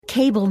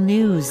Cable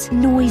news,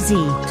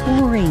 noisy,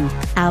 boring,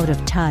 out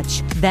of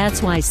touch.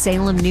 That's why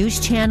Salem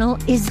News Channel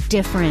is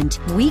different.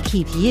 We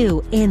keep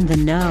you in the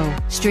know.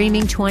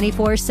 Streaming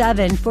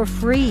 24/7 for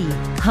free.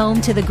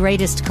 Home to the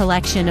greatest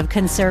collection of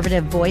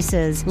conservative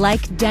voices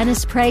like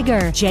Dennis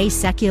Prager, Jay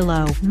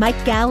Sekulow,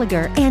 Mike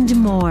Gallagher, and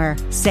more.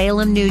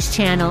 Salem News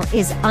Channel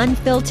is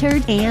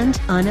unfiltered and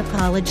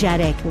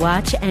unapologetic.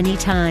 Watch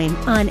anytime,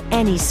 on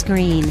any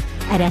screen,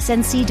 at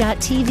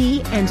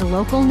snc.tv and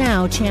Local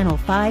Now Channel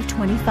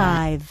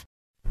 525.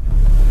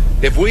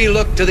 If we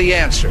look to the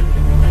answer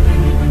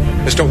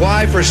as to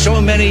why for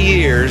so many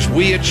years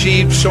we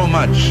achieved so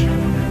much,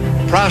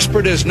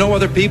 prospered as no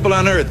other people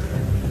on earth,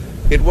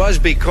 it was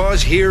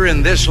because here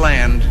in this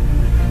land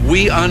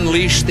we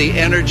unleashed the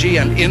energy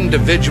and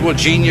individual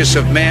genius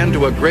of man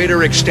to a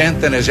greater extent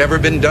than has ever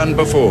been done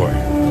before.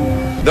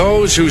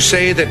 Those who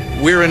say that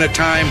we're in a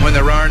time when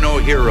there are no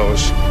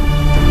heroes,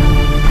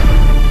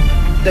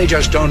 they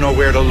just don't know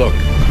where to look.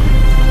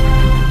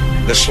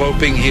 The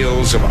sloping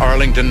hills of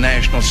Arlington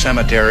National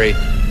Cemetery,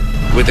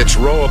 with its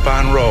row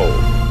upon row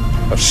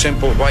of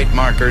simple white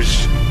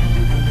markers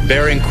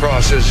bearing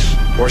crosses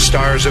or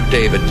stars of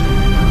David,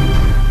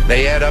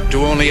 they add up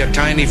to only a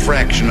tiny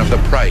fraction of the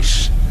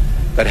price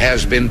that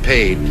has been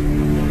paid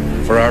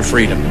for our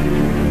freedom.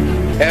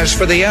 As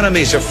for the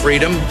enemies of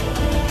freedom,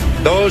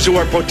 those who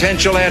are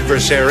potential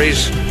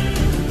adversaries,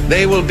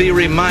 they will be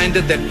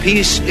reminded that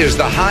peace is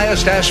the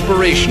highest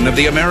aspiration of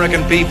the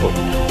American people.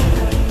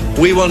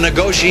 We will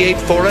negotiate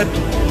for it,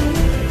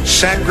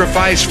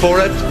 sacrifice for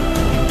it.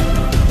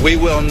 We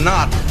will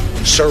not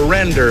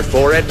surrender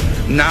for it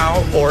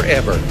now or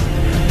ever.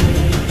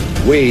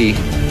 We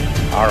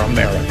are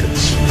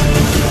Americans.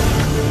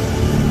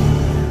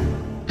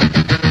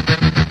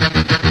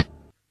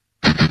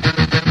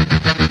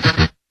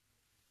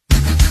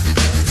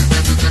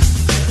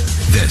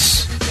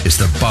 This is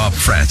the Bob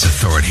Frantz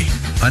Authority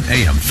on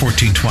AM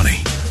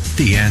 1420.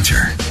 The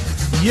Answer.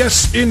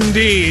 Yes,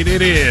 indeed,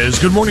 it is.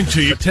 Good morning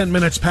to you. 10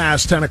 minutes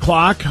past 10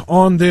 o'clock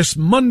on this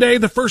Monday,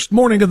 the first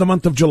morning of the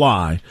month of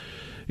July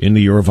in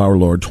the year of our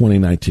Lord,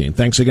 2019.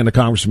 Thanks again to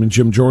Congressman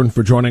Jim Jordan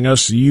for joining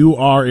us. You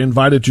are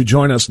invited to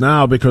join us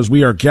now because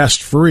we are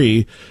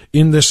guest-free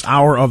in this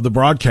hour of the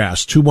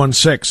broadcast.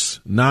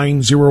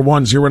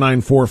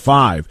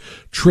 216-901-0945,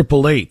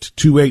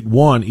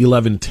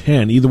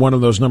 888-281-1110. Either one of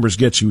those numbers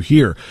gets you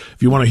here.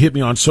 If you want to hit me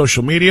on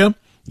social media,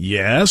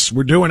 yes,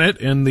 we're doing it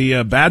in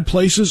the bad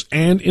places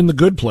and in the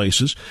good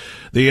places.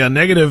 The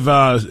negative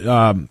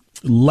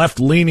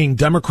left-leaning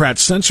Democrat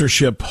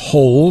censorship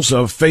holes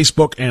of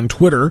Facebook and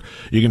Twitter.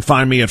 You can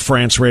find me at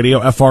France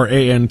Radio,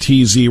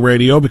 Frantz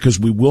Radio, because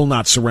we will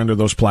not surrender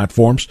those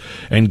platforms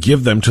and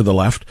give them to the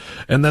left.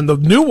 And then the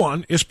new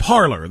one is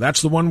Parler.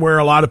 That's the one where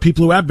a lot of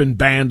people who have been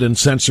banned and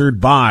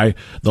censored by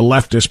the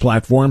leftist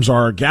platforms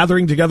are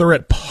gathering together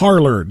at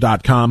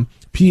Parler.com.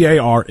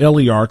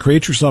 Parler.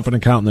 Create yourself an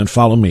account and then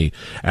follow me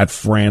at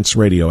France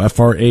Radio,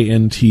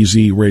 Frantz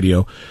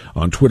Radio,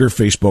 on Twitter,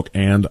 Facebook,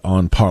 and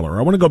on Parler.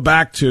 I want to go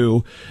back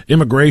to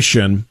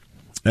immigration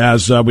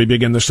as we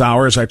begin this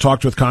hour, as I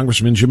talked with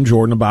Congressman Jim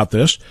Jordan about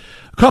this.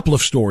 A couple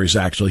of stories,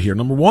 actually, here.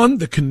 Number one,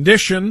 the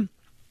condition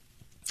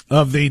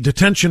of the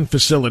detention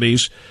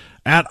facilities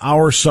at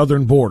our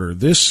southern border.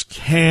 This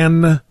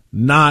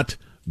cannot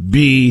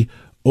be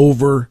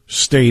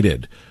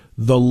overstated.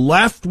 The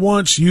left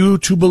wants you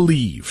to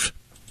believe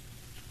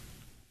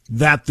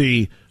that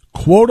the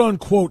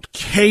quote-unquote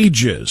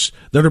cages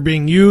that are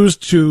being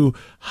used to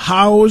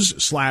house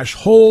 /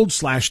 hold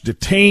 /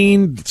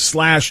 detain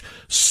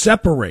 /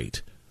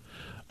 separate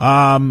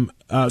some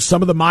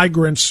of the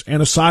migrants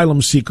and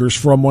asylum seekers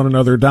from one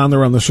another down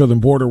there on the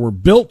southern border were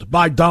built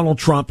by Donald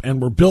Trump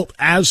and were built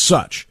as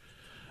such,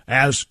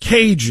 as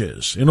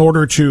cages, in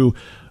order to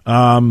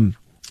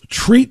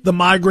treat the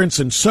migrants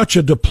in such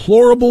a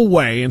deplorable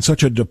way, in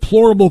such a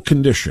deplorable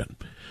condition,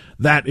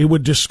 that it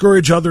would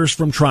discourage others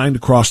from trying to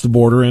cross the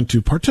border and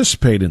to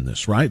participate in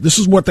this, right? This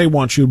is what they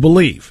want you to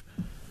believe.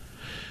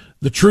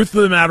 The truth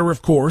of the matter,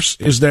 of course,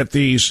 is that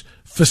these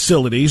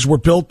facilities were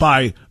built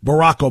by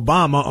Barack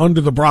Obama, under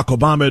the Barack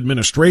Obama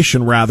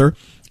administration, rather,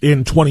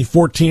 in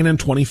 2014 and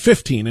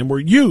 2015, and were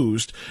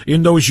used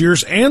in those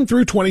years and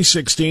through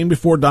 2016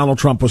 before Donald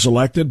Trump was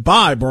elected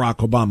by Barack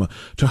Obama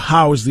to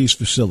house these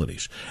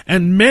facilities.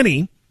 And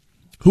many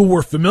who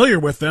were familiar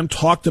with them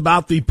talked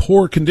about the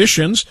poor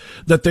conditions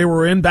that they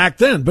were in back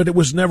then, but it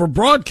was never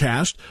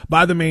broadcast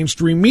by the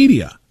mainstream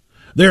media.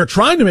 They're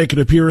trying to make it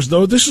appear as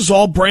though this is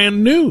all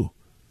brand new.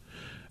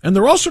 And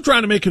they're also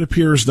trying to make it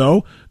appear as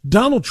though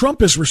Donald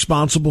Trump is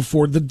responsible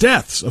for the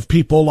deaths of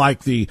people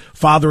like the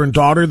father and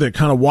daughter that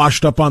kind of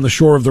washed up on the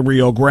shore of the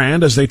Rio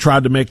Grande as they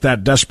tried to make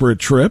that desperate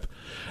trip.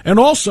 And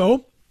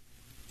also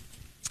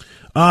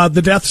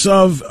the deaths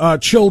of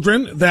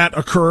children that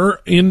occur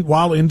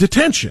while in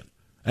detention,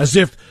 as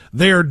if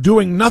they're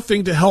doing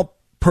nothing to help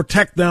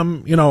protect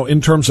them, in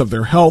terms of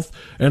their health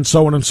and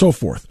so on and so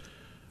forth.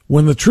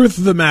 When the truth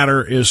of the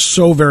matter is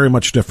so very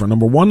much different.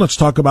 Number one, let's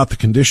talk about the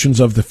conditions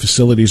of the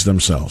facilities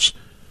themselves.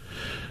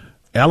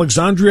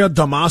 Alexandria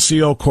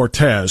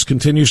Ocasio-Cortez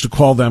continues to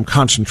call them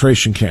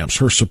concentration camps.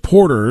 Her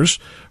supporters,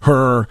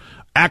 her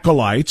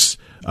acolytes,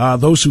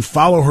 those who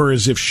follow her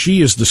as if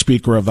she is the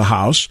Speaker of the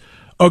House,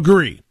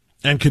 agree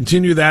and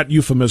continue that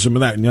euphemism,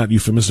 that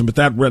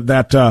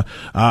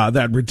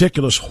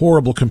ridiculous,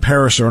 horrible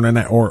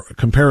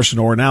comparison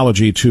or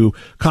analogy to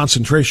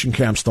concentration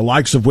camps, the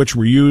likes of which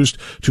were used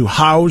to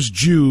house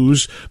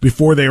Jews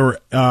before they were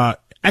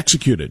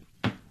executed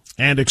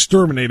and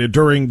exterminated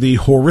during the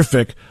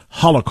horrific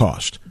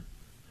Holocaust.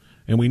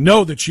 And we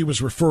know that she was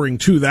referring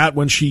to that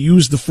when she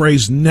used the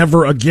phrase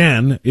never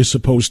again is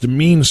supposed to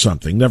mean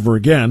something. Never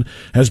again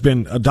has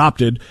been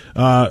adopted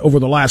over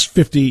the last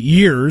 50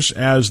 years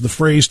as the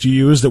phrase to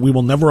use that we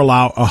will never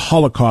allow a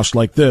Holocaust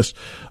like this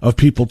of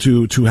people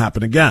to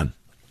happen again.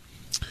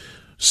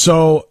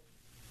 So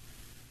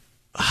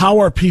how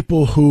are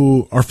people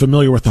who are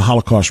familiar with the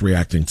Holocaust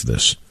reacting to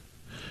this?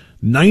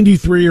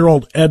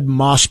 93-year-old Ed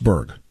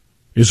Mossberg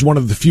is one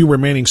of the few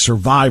remaining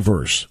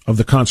survivors of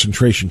the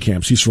concentration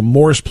camps. He's from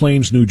Morris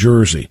Plains, New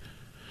Jersey.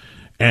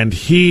 And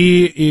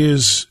he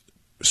is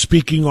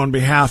speaking on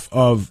behalf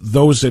of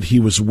those that he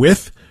was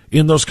with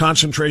in those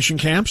concentration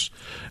camps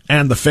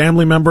and the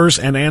family members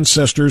and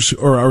ancestors,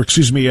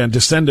 and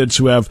descendants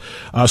who have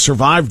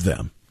survived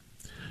them,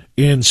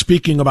 in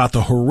speaking about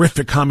the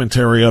horrific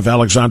commentary of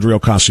Alexandria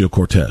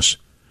Ocasio-Cortez.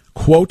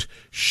 Quote,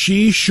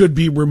 "She should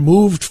be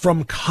removed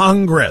from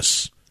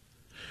Congress.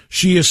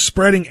 She is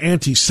spreading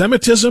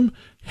anti-Semitism,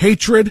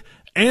 hatred,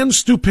 and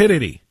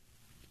stupidity.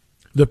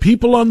 The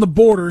people on the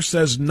border,"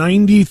 says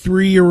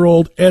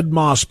 93-year-old Ed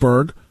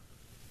Mossberg,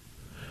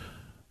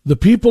 "the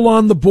people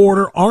on the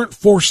border aren't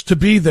forced to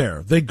be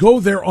there. They go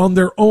there on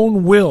their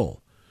own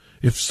will.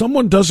 If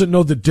someone doesn't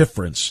know the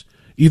difference,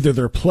 either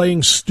they're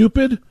playing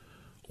stupid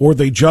or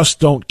they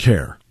just don't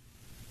care."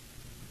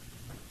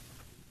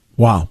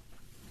 Wow.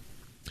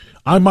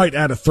 I might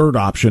add a third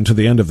option to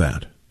the end of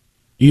that.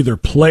 Either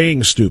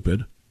playing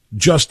stupid,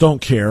 just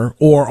don't care,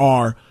 or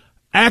are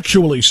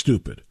actually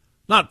stupid,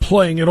 not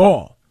playing at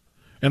all.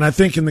 And I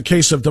think in the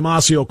case of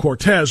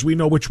Ocasio-Cortez, we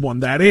know which one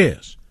that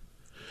is.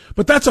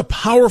 But that's a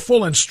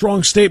powerful and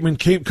strong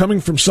statement coming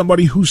from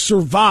somebody who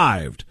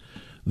survived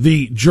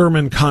the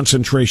German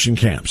concentration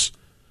camps.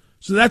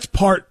 So that's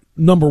part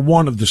number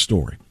one of the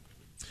story.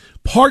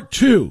 Part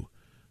two,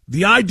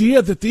 the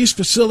idea that these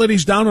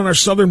facilities down on our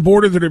southern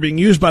border that are being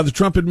used by the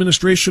Trump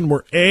administration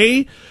were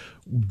A,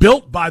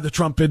 built by the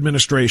Trump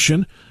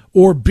administration,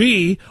 or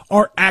B,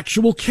 are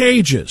actual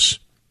cages.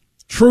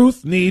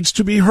 Truth needs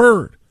to be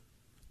heard.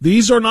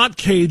 These are not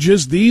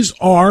cages. These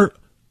are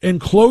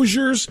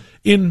enclosures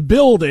in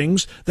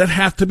buildings that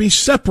have to be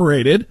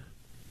separated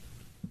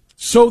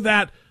so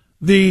that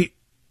the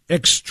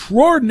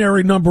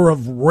extraordinary number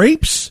of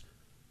rapes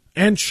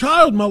and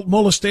child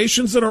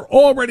molestations that are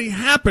already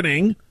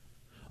happening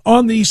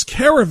on these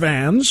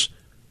caravans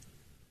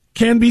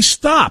can be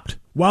stopped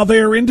while they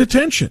are in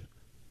detention.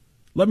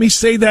 Let me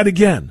say that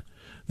again.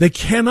 They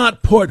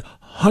cannot put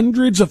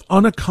hundreds of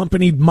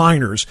unaccompanied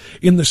minors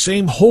in the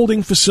same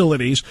holding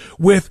facilities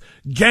with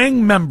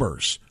gang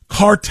members,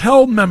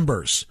 cartel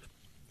members,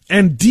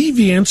 and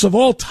deviants of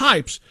all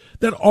types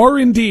that are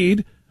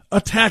indeed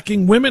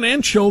attacking women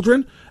and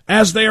children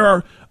as they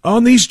are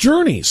on these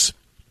journeys.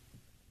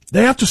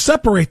 They have to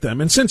separate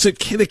them. And since they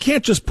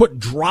can't just put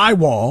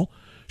drywall,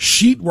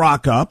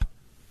 sheetrock up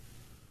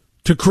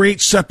to create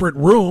separate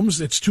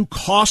rooms, it's too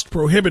cost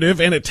prohibitive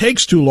and it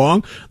takes too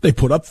long, they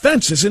put up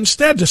fences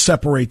instead to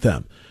separate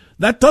them.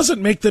 That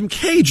doesn't make them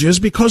cages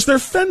because they're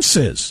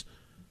fences.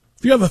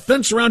 If you have a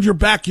fence around your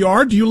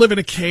backyard, do you live in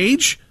a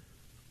cage?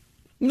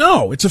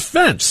 No, it's a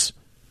fence.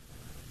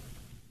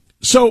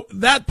 So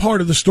that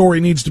part of the story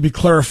needs to be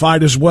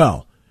clarified as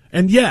well.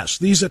 And yes,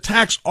 these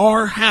attacks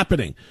are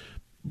happening.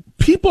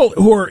 People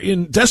who are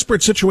in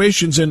desperate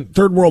situations in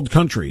third world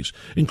countries,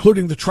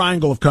 including the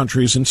Triangle of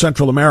countries in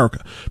Central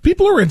America,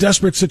 people who are in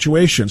desperate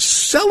situations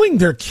selling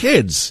their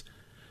kids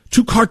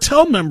to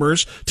cartel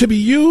members to be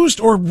used,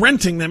 or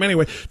renting them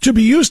anyway, to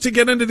be used to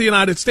get into the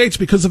United States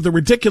because of the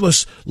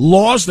ridiculous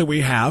laws that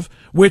we have,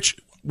 which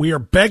we are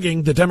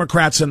begging the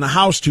Democrats in the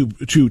House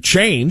to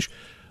change,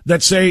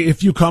 that say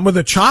if you come with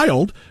a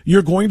child,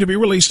 you're going to be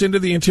released into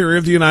the interior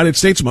of the United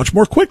States much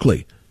more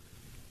quickly.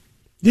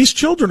 These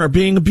children are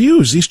being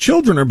abused. These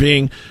children are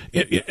being,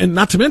 and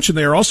not to mention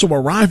they are also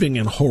arriving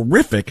in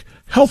horrific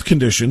health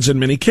conditions in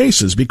many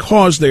cases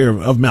because they are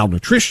of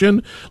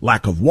malnutrition,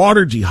 lack of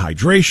water,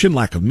 dehydration,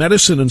 lack of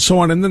medicine, and so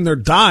on. And then they're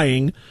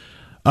dying,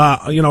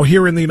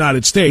 here in the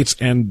United States.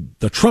 And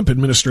the Trump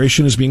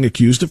administration is being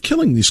accused of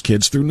killing these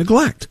kids through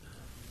neglect.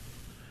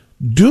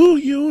 Do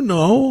you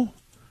know?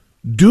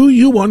 Do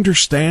you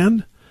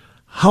understand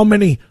how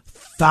many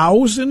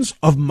thousands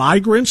of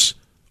migrants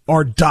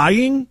are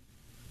dying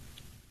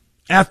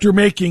after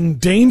making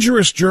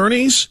dangerous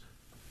journeys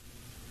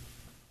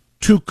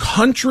to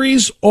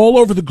countries all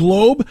over the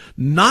globe,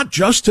 not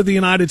just to the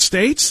United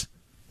States?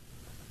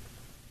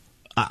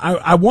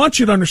 I want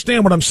you to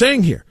understand what I'm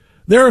saying here.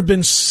 There have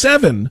been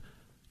 7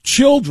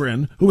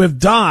 children who have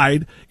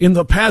died in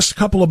the past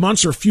couple of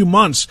months or few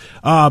months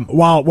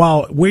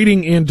while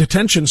waiting in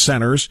detention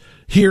centers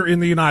here in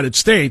the United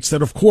States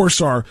that, of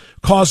course, are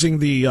causing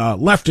the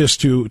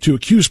leftists to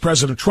accuse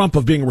President Trump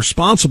of being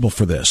responsible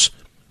for this.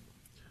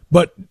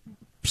 But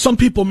some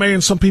people may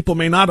and some people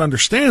may not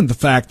understand the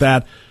fact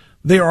that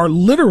there are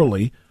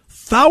literally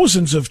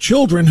thousands of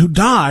children who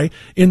die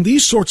in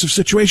these sorts of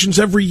situations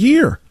every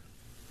year.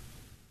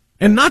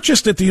 And not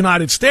just at the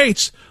United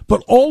States,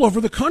 but all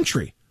over the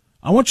country.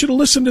 I want you to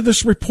listen to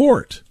this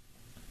report.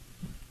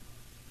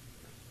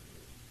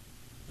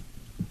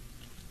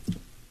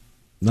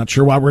 Not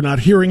sure why we're not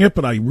hearing it,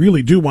 but I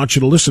really do want you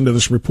to listen to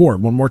this report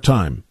one more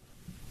time.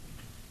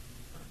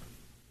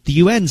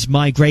 The UN's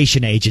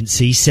Migration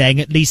Agency saying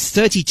at least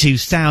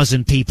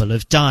 32,000 people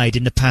have died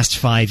in the past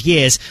 5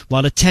 years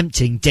while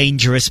attempting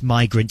dangerous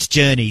migrant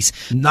journeys.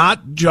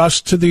 Not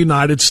just to the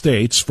United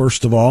States,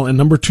 first of all. And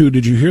number two,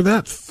 did you hear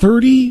that?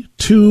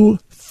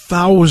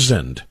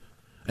 32,000.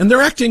 And they're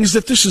acting as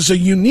if this is a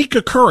unique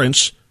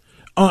occurrence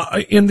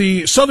in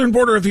the southern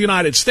border of the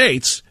United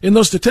States, in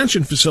those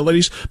detention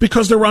facilities,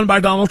 because they're run by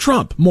Donald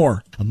Trump.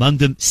 More. Among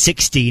them,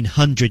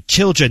 1,600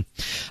 children.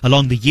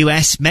 Along the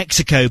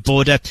US-Mexico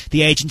border,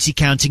 the agency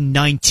counting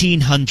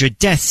 1,900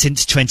 deaths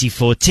since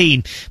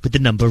 2014, with the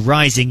number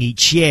rising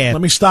each year.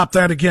 Let me stop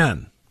that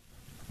again.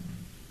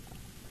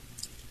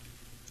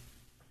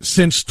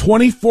 Since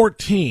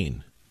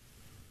 2014,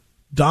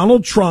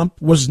 Donald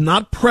Trump was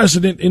not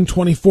president in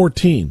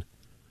 2014.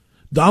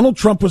 Donald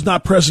Trump was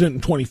not president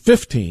in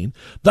 2015.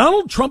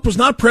 Donald Trump was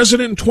not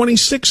president in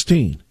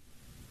 2016.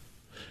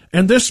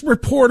 And this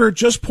reporter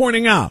just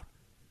pointing out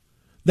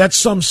that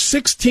some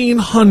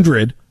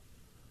 1,600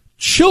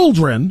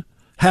 children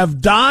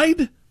have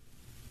died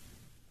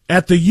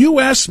at the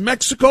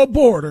U.S.-Mexico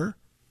border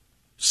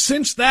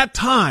since that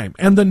time.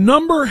 And the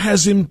number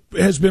has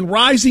been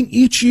rising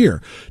each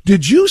year.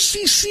 Did you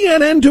see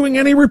CNN doing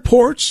any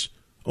reports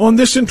on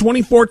this in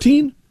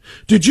 2014?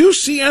 Did you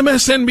see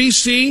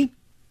MSNBC?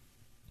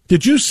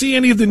 Did you see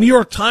any of the New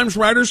York Times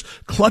writers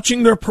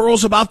clutching their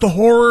pearls about the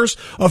horrors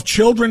of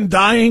children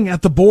dying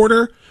at the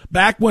border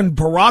back when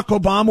Barack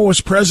Obama was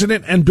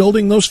president and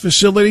building those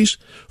facilities?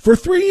 For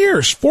 3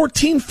 years,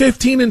 14,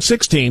 15, and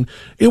 16,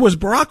 it was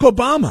Barack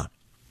Obama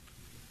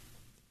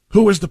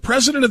who was the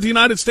president of the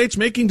United States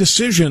making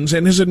decisions,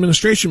 and his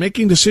administration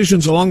making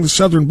decisions along the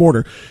southern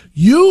border.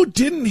 You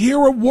didn't hear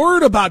a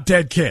word about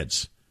dead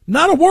kids.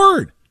 Not a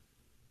word.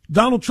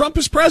 Donald Trump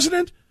is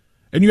president,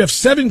 and you have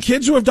 7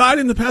 kids who have died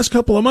in the past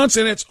couple of months,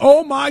 and it's,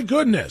 oh my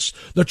goodness,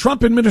 the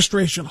Trump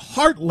administration,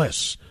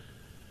 heartless,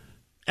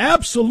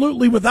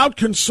 absolutely without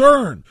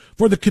concern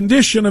for the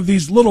condition of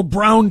these little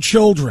brown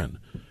children.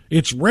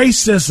 It's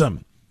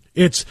racism.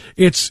 It's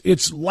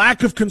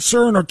lack of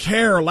concern or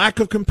care, lack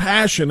of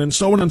compassion, and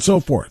so on and so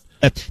forth.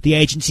 The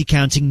agency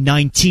counting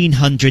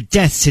 1,900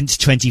 deaths since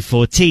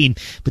 2014,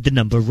 with the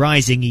number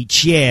rising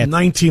each year.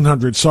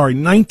 1,900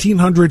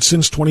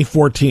 since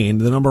 2014,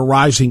 the number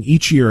rising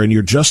each year, and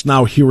you're just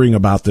now hearing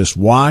about this.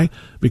 Why?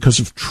 Because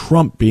of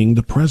Trump being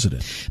the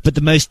president. But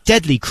the most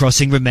deadly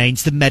crossing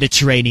remains the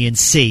Mediterranean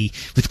Sea,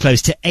 with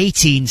close to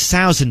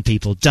 18,000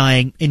 people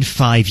dying in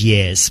 5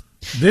 years.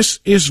 This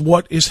is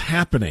what is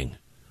happening.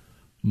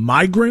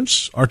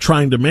 Migrants are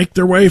trying to make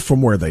their way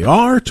from where they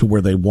are to where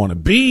they want to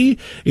be.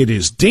 It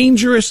is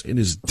dangerous. It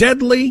is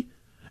deadly.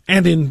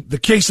 And in the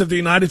case of the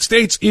United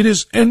States, it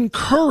is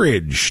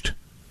encouraged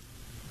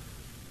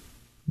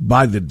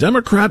by the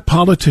Democrat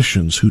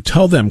politicians who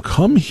tell them,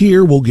 come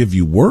here, we'll give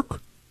you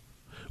work,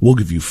 we'll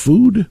give you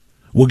food,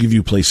 we'll give you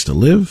a place to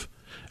live,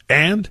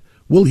 and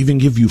we'll even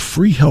give you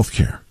free health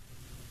care.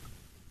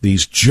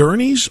 These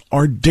journeys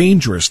are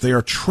dangerous. They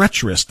are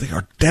treacherous. They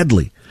are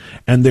deadly.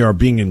 And they are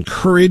being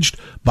encouraged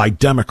by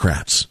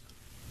Democrats.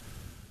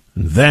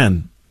 And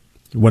then,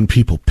 when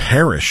people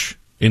perish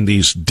in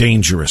these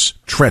dangerous,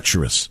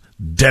 treacherous,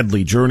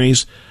 deadly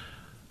journeys,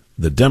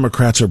 the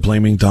Democrats are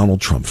blaming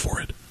Donald Trump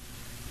for it.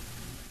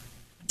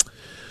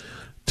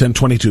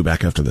 10:22,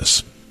 back after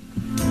this.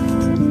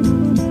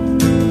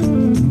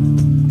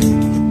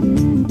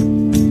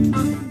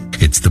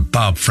 It's the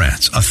Bob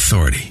France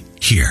Authority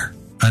here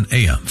on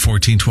AM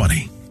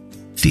 1420.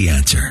 The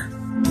Answer.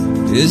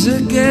 Is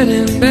it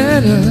getting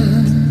better?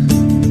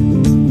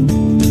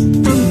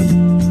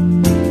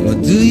 Or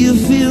do you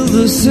feel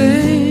the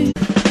same?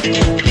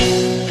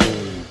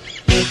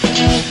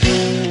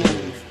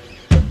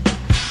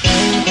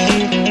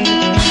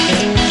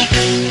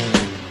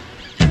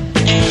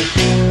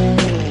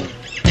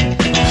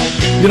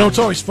 You know, it's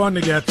always fun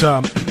to get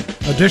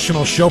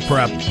additional show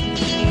prep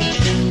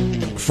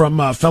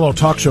from fellow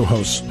talk show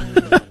hosts.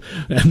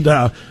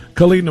 And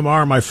Khalid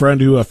Namar, my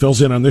friend who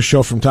fills in on this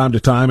show from time to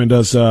time and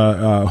does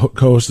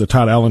co-host the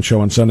Todd Allen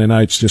Show on Sunday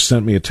nights, just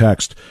sent me a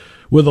text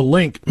with a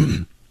link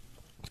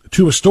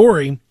to a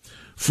story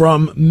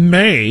from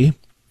May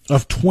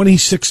of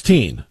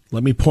 2016.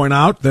 Let me point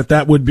out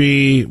that would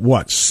be,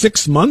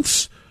 6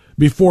 months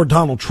before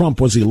Donald Trump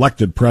was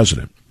elected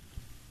president.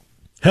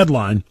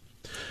 Headline,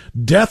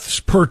 deaths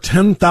per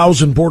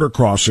 10,000 border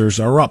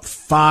crossers are up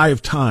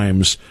 5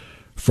 times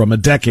from a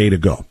decade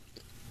ago.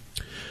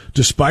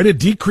 Despite a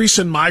decrease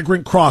in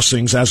migrant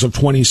crossings as of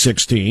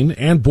 2016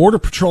 and Border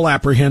Patrol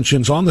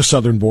apprehensions on the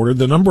southern border,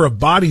 the number of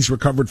bodies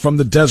recovered from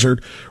the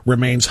desert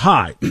remains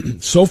high.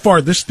 So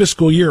far this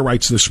fiscal year,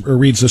 reads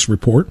this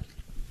report,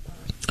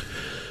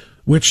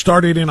 which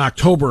started in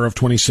October of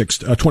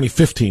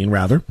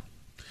 2015,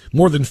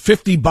 more than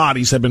 50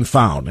 bodies have been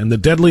found, and the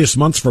deadliest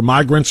months for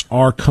migrants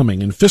are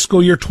coming. In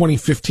fiscal year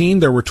 2015,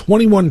 there were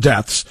 21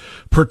 deaths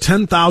per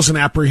 10,000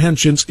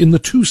 apprehensions in the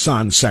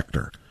Tucson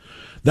sector.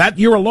 That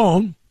year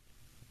alone,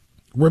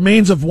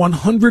 remains of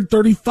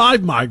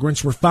 135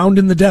 migrants were found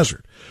in the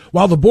desert,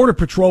 while the Border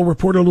Patrol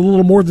reported a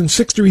little more than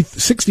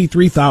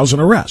 63,000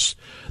 arrests.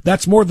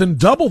 That's more than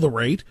double the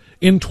rate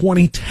in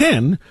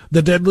 2010,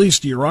 the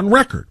deadliest year on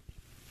record.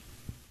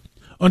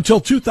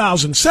 Until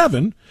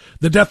 2007,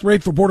 the death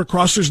rate for border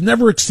crossers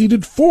never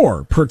exceeded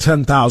 4 per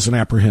 10,000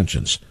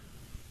 apprehensions.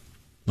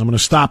 I'm going to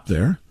stop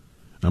there.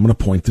 I'm going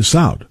to point this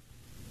out.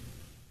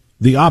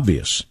 The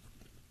obvious.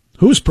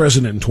 Who was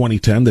president in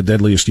 2010, the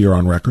deadliest year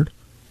on record?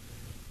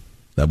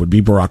 That would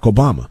be Barack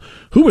Obama.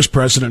 Who was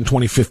president in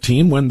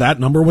 2015 when that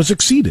number was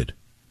exceeded?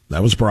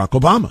 That was Barack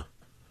Obama.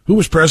 Who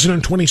was president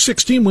in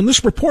 2016 when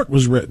this report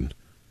was written?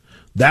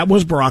 That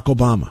was Barack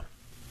Obama.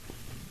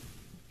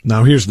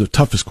 Now here's the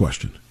toughest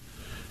question.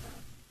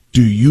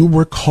 Do you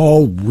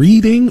recall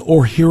reading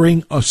or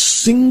hearing a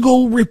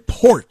single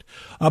report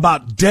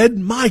about dead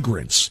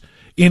migrants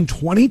in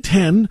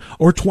 2010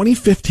 or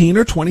 2015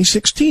 or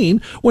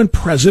 2016 when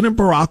President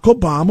Barack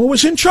Obama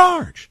was in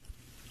charge?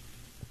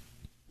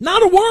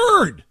 Not a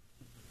word.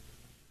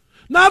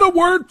 Not a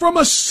word from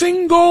a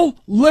single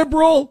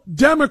liberal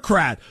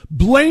Democrat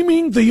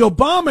blaming the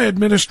Obama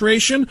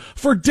administration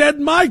for dead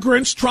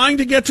migrants trying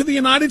to get to the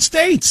United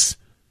States.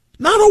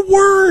 Not a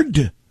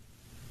word.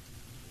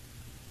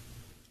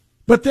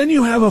 But then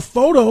you have a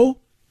photo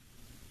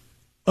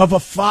of a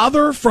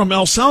father from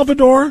El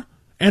Salvador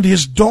and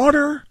his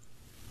daughter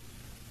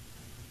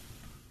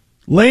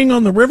laying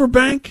on the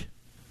riverbank,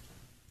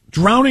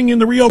 drowning in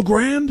the Rio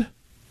Grande.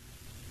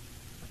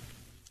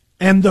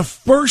 And the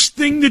first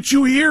thing that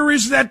you hear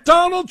is that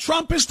Donald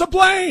Trump is to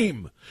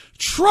blame.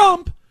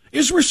 Trump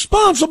is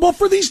responsible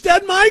for these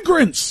dead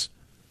migrants.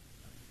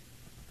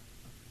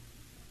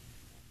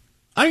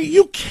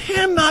 You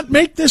cannot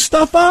make this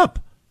stuff up.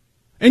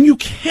 And you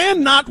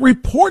cannot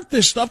report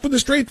this stuff with a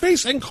straight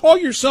face and call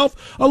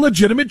yourself a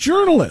legitimate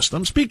journalist.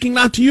 I'm speaking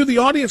not to you, the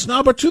audience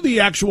now, but to the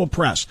actual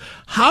press.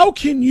 How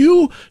can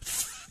you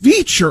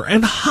feature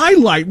and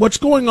highlight what's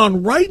going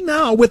on right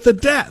now with the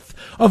death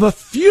of a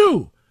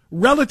few,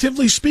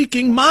 relatively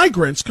speaking,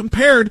 migrants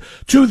compared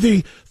to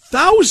the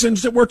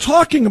thousands that we're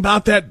talking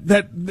about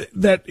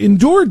that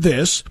endured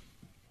this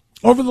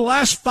over the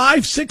last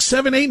 5, 6,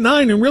 7, 8,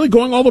 9, and really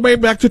going all the way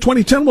back to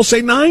 2010, we'll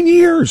say 9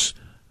 years,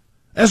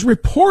 as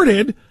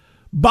reported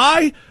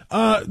by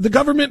the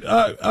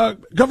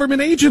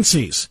government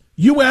agencies,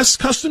 U.S.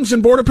 Customs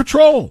and Border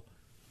Patrol.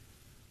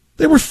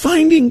 They were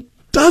finding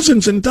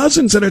dozens and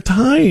dozens at a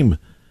time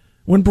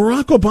when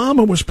Barack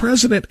Obama was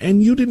president,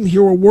 and you didn't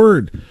hear a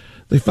word.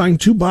 They find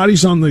 2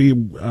 bodies on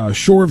the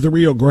shore of the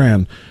Rio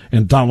Grande,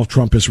 and Donald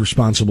Trump is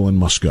responsible and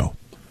must go.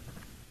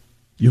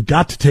 You've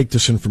got to take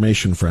this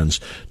information, friends,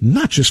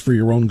 not just for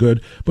your own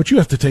good, but you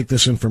have to take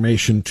this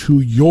information to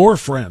your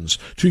friends,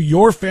 to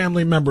your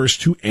family members,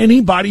 to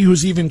anybody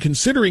who's even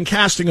considering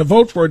casting a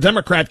vote for a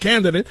Democrat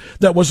candidate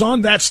that was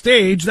on that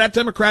stage, that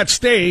Democrat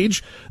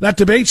stage, that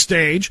debate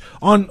stage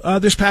on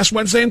this past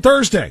Wednesday and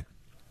Thursday.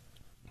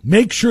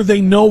 Make sure they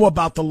know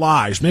about the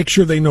lies. Make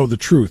sure they know the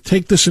truth.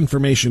 Take this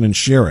information and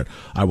share it.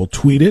 I will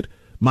tweet it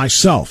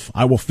myself.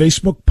 I will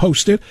Facebook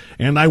post it,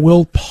 and I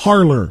will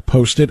Parler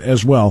post it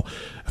as well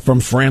from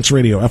France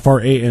Radio,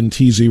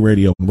 FRANTZ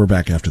Radio. We're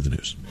back after the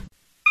news.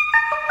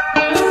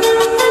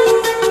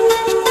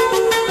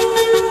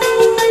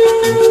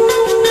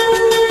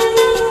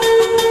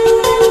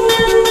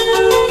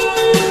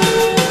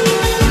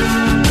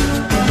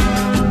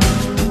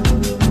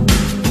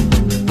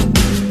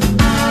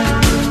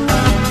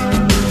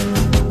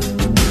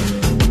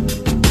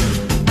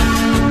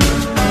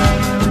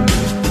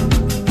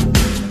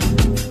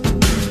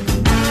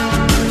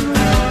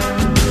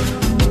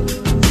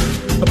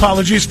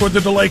 Apologies for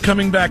the delay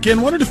coming back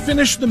in. Wanted to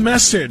finish the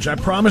message. I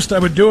promised I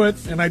would do it,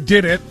 and I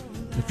did it.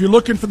 If you're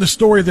looking for the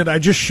story that I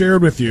just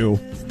shared with you,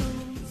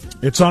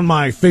 it's on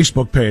my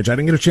Facebook page. I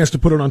didn't get a chance to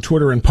put it on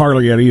Twitter and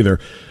Parler yet either,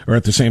 or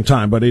at the same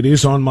time, but it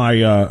is on my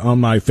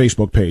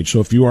Facebook page. So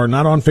if you are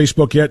not on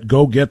Facebook yet,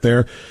 go get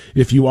there.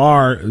 If you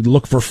are,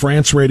 look for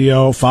France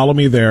Radio. Follow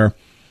me there.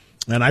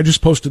 And I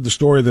just posted the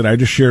story that I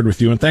just shared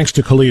with you. And thanks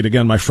to Khalid,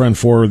 again, my friend,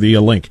 for the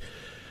link.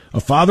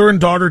 A father and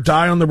daughter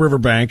die on the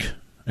riverbank,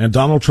 and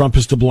Donald Trump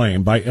is to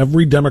blame by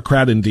every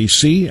Democrat in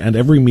D.C. and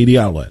every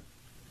media outlet.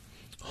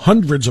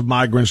 Hundreds of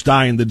migrants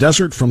die in the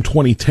desert from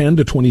 2010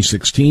 to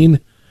 2016,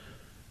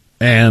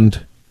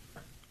 and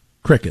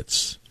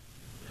crickets.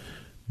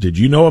 Did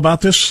you know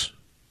about this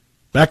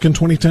back in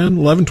 2010,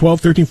 11,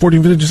 12, 13,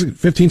 14,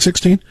 15,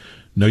 16?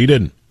 No, you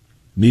didn't.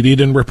 Media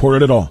didn't report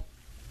it at all.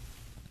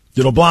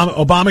 Did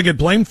Obama get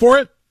blamed for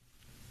it?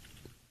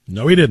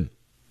 No, he didn't.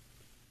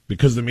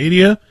 Because the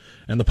media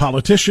and the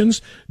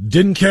politicians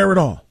didn't care at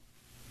all.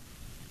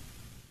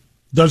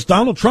 Does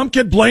Donald Trump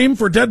get blamed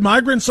for dead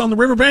migrants on the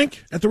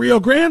riverbank at the Rio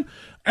Grande?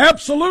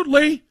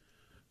 Absolutely.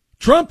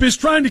 Trump is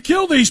trying to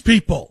kill these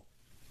people.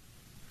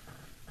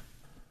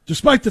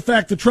 Despite the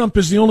fact that Trump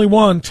is the only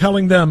one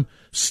telling them,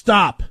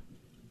 stop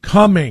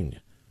coming.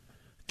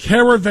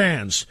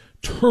 Caravans,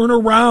 turn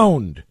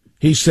around,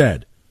 he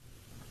said.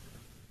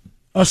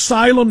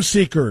 Asylum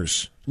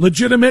seekers,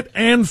 legitimate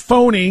and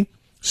phony,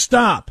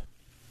 stop.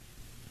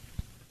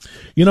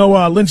 You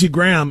know, Lindsey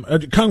Graham,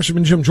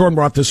 Congressman Jim Jordan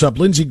brought this up.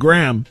 Lindsey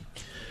Graham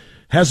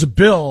has a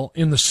bill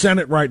in the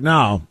Senate right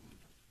now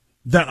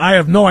that I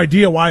have no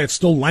idea why it's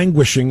still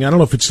languishing. I don't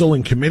know if it's still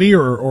in committee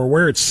or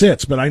where it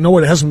sits, but I know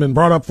it hasn't been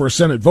brought up for a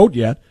Senate vote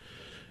yet.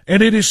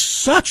 And it is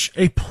such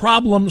a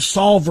problem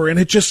solver, and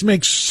it just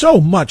makes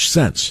so much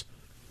sense.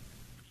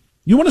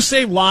 You want to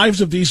save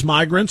lives of these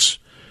migrants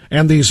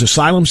and these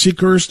asylum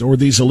seekers or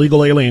these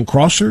illegal alien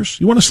crossers?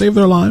 You want to save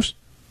their lives?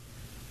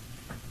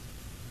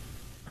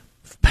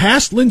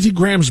 Pass Lindsey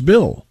Graham's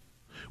bill,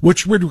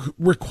 which would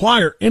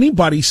require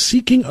anybody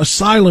seeking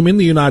asylum in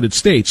the United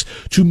States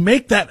to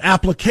make that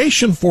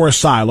application for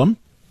asylum,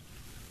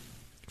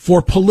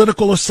 for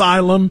political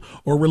asylum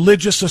or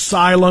religious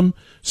asylum,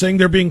 saying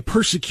they're being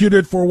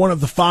persecuted for one of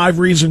the 5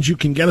 reasons you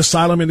can get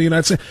asylum in the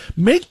United States.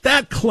 Make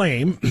that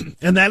claim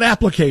and that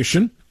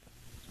application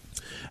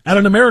at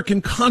an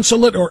American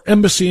consulate or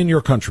embassy in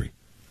your country.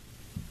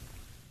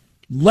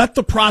 Let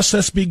the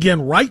process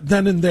begin right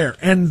then and there.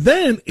 And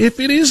then, if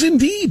it is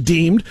indeed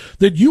deemed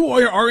that you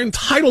are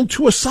entitled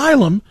to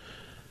asylum,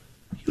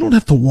 you don't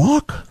have to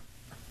walk.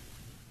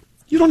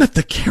 You don't have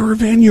to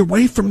caravan your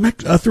way from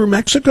through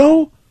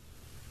Mexico.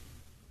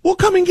 We'll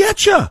come and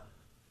get you.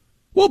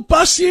 We'll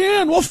bus you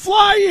in. We'll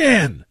fly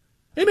you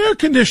in air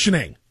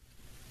conditioning.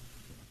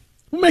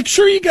 We'll make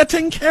sure you get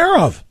taken care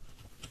of.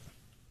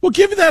 We'll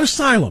give you that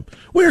asylum.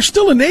 We are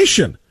still a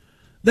nation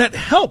that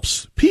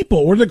helps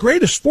people. We're the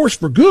greatest force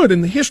for good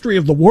in the history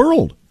of the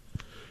world.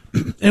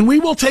 And we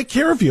will take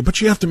care of you,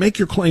 but you have to make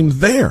your claim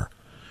there.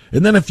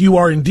 And then if you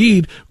are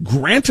indeed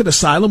granted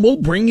asylum, we'll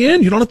bring you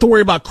in. You don't have to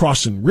worry about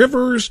crossing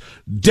rivers,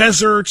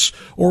 deserts,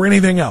 or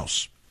anything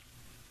else.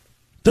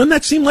 Doesn't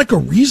that seem like a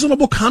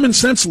reasonable, common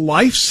sense,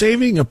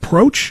 life-saving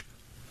approach?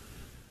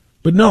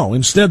 But no,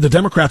 instead the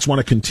Democrats want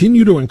to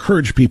continue to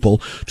encourage people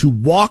to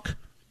walk,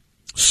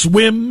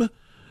 swim,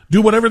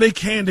 do whatever they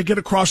can to get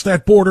across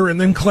that border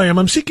and then claim,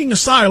 I'm seeking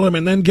asylum,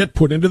 and then get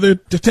put into the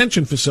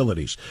detention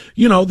facilities.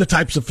 You know, the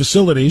types of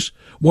facilities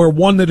where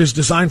one that is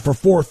designed for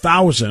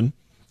 4,000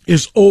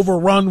 is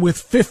overrun with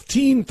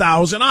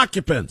 15,000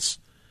 occupants,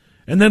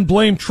 and then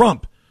blame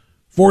Trump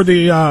for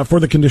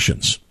the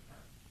conditions.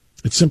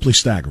 It's simply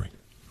staggering.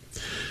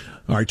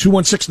 All right,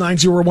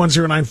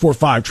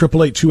 216-901-0945,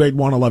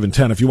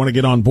 888-281-1110. If you want to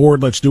get on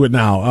board, let's do it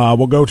now.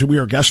 We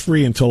are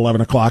guest-free until 11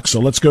 o'clock, so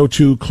let's go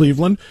to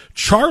Cleveland.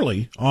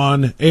 Charlie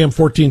on AM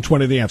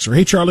 1420, The Answer.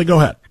 Hey, Charlie, go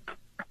ahead.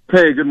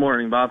 Hey, good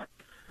morning, Bob.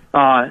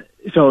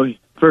 So,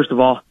 first of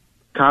all,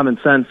 common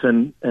sense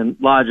and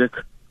logic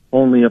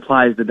only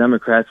applies to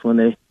Democrats when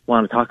they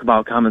want to talk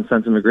about common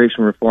sense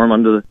immigration reform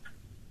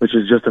which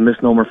is just a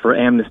misnomer for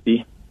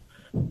amnesty.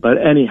 But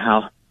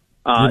anyhow...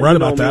 You're right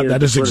about that.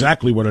 That is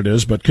exactly what it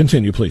is, but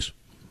continue, please.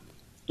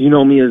 You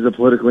know me as a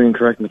politically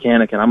incorrect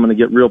mechanic, and I'm going to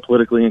get real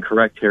politically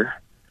incorrect here.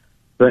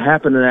 What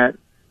happened to that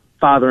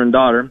father and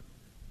daughter,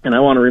 and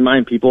I want to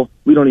remind people,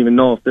 we don't even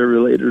know if they're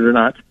related or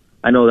not.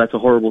 I know that's a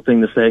horrible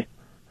thing to say,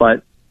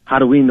 but how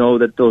do we know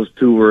that those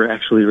two were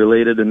actually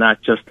related and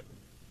not just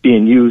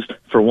being used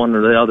for one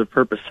or the other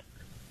purpose?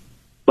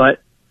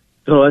 But,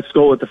 so let's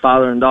go with the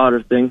father and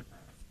daughter thing.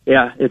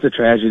 Yeah, it's a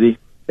tragedy.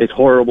 It's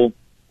horrible.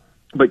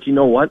 But you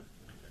know what?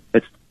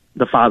 It's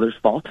the father's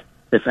fault,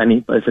 if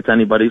it's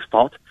anybody's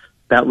fault.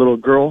 That little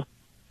girl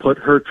put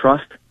her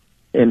trust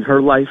in her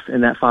life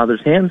in that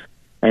father's hands,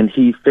 and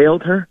he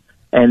failed her,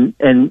 and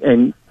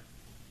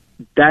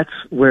that's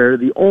where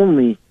the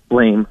only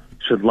blame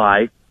should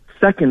lie.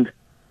 Second,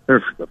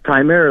 or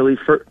primarily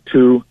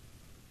to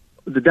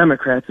the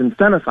Democrats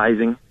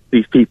incentivizing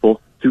these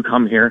people to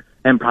come here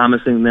and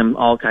promising them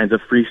all kinds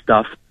of free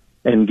stuff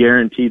and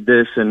guaranteed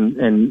this,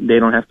 and they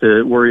don't have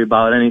to worry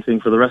about anything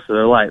for the rest of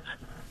their lives.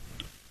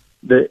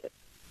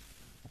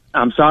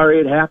 I'm sorry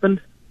it happened,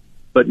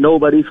 but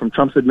nobody from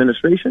Trump's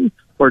administration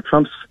or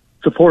Trump's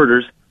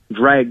supporters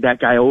dragged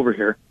that guy over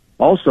here.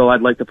 Also,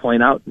 I'd like to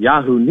point out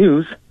Yahoo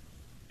News,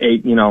 a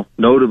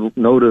noted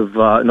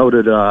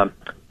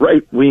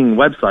right-wing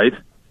website,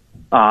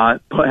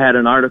 had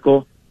an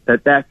article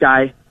that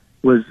guy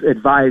was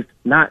advised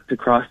not to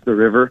cross the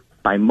river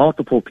by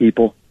multiple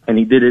people, and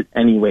he did it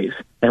anyways.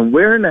 And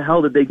where in the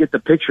hell did they get the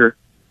picture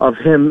of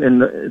him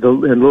and the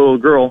little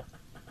girl?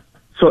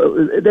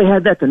 So they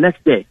had that the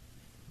next day.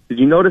 Did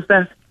you notice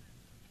that?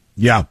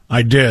 Yeah,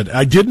 I did.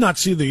 I did not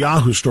see the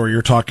Yahoo story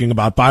you're talking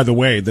about, by the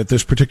way, that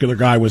this particular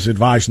guy was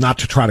advised not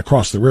to try to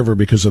cross the river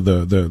because of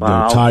the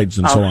tides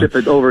and so on. I'll ship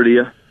it over to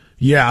you.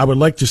 Yeah, I would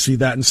like to see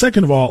that. And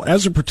second of all,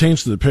 as it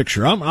pertains to the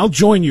picture, I'll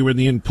join you in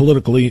the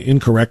politically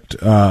incorrect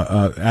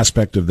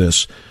aspect of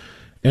this.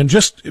 And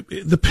just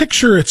the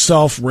picture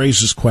itself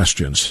raises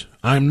questions.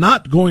 I'm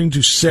not going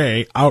to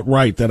say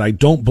outright that I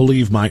don't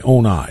believe my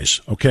own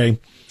eyes, okay?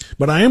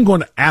 But I am going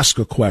to ask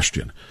a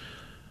question.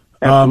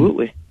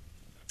 Absolutely.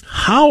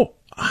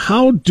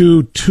 How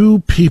do two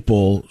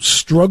people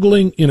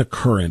struggling in a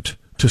current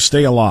to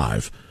stay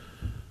alive,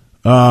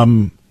 how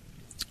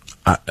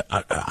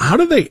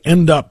do they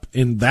end up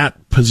in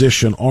that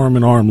position, arm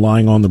in arm,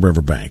 lying on the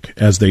riverbank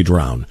as they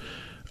drown?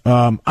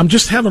 I'm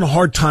just having a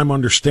hard time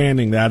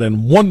understanding that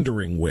and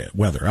wondering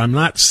whether. I'm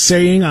not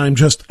saying, I'm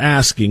just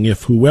asking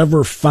if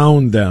whoever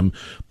found them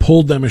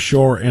pulled them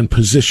ashore and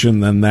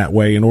positioned them that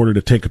way in order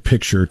to take a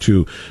picture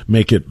to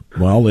make it,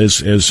 well,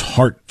 as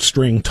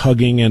heartstring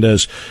tugging and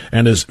as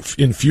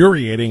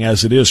infuriating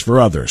as it is for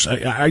others.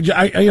 I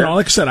you know,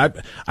 like I said,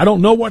 I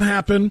don't know what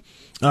happened.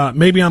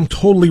 Maybe I'm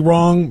totally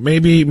wrong.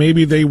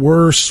 Maybe they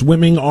were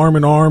swimming arm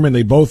in arm and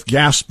they both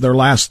gasped their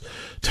last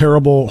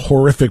terrible,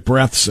 horrific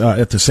breaths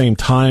at the same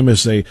time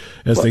as they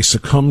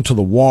succumbed to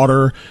the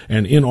water,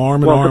 and in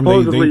arm in arm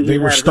they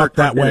were stuck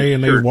that way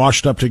and they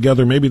washed up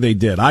together. Maybe they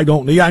did. I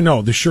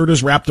know the shirt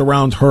is wrapped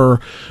around her,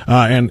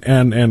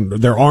 and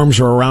their arms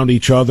are around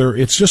each other.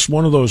 It's just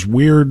one of those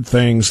weird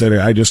things that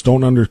I just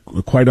don't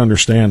quite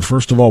understand.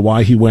 First of all,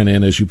 why he went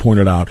in, as you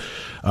pointed out,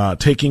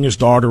 taking his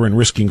daughter and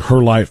risking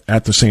her life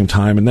at the same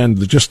time. And then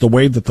just the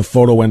way that the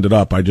photo ended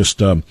up, I just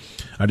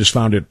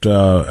found it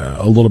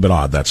a little bit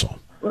odd. That's all.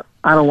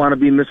 I don't want to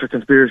be Mr.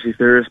 Conspiracy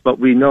Theorist, but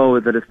we know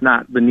that it's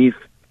not beneath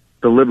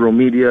the liberal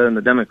media and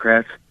the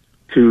Democrats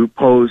to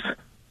pose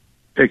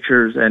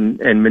pictures and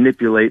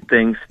manipulate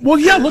things. Well,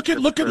 yeah. Look at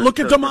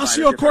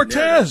Damasio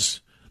Cortez.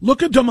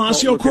 Look at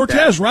Damasio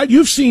Cortez, right?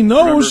 You've seen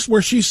those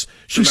where she's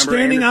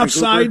standing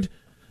outside.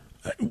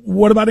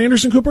 What about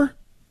Anderson Cooper?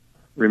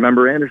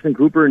 Remember Anderson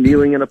Cooper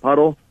kneeling in a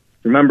puddle?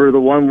 Remember the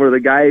one where the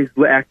guy's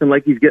acting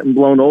like he's getting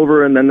blown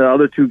over, and then the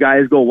other two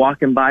guys go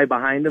walking by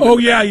behind him? Oh,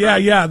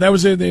 yeah. That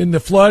was in the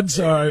floods,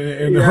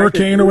 in the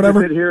hurricane or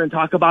whatever. I could sit here and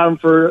talk about him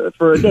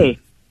for a day.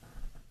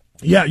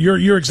 Yeah,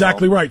 you're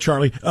exactly right,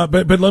 Charlie.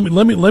 But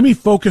let me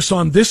focus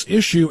on this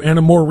issue and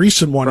a more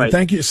recent one. Right. And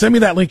thank you. Send me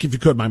that link if you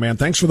could, my man.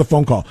 Thanks for the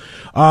phone call.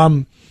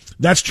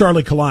 That's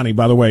Charlie Kalani,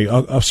 by the way,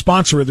 a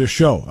sponsor of this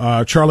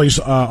show. Charlie's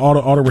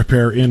auto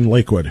repair in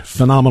Lakewood.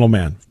 Phenomenal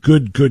man.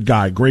 Good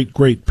guy. Great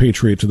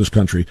patriot to this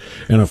country,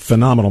 and a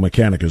phenomenal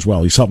mechanic as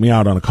well. He's helped me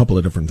out on a couple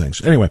of different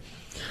things. Anyway,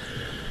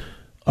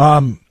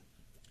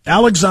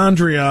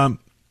 Alexandria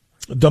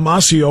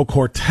Damasio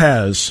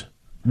Cortez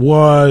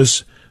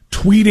was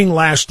tweeting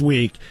last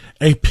week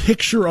a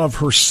picture of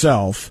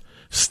herself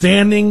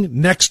standing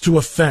next to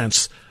a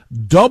fence,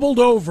 doubled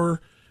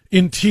over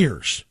in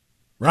tears,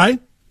 right?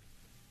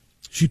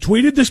 She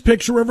tweeted this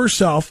picture of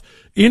herself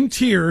in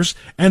tears,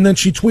 and then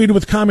she tweeted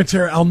with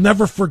commentary, "I'll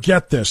never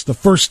forget this, the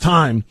first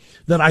time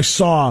that I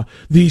saw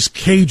these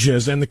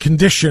cages and the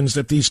conditions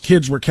that these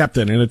kids were kept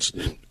in." And it's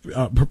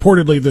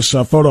purportedly this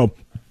photo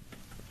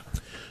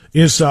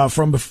is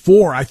from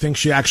before I think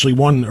she actually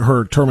won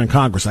her term in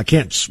Congress. I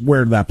can't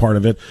swear to that part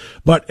of it.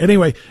 But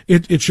anyway,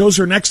 it shows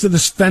her next to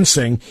this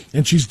fencing,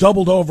 and she's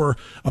doubled over,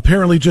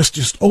 apparently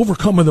just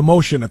overcome with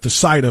emotion at the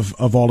sight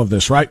of all of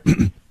this, right?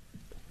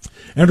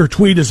 And her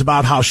tweet is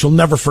about how she'll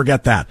never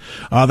forget that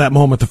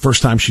moment, the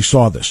first time she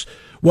saw this.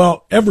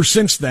 Well, ever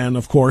since then,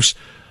 of course,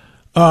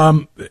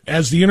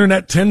 as the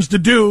internet tends to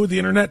do, the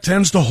internet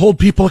tends to hold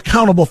people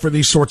accountable for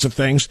these sorts of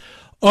things.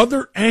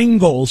 Other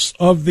angles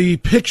of the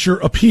picture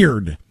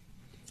appeared,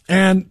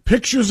 and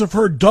pictures of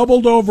her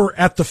doubled over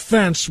at the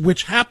fence,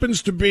 which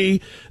happens to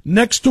be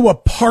next to a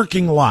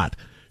parking lot.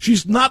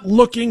 She's not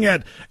looking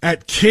at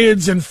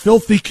kids in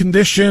filthy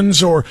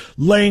conditions or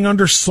laying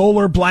under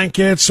solar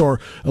blankets or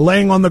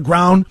laying on the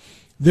ground.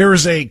 There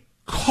is a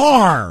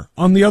car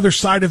on the other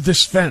side of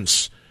this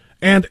fence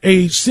and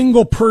a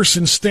single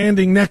person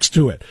standing next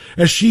to it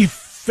as she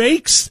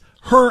fakes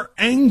her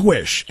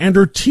anguish and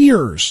her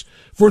tears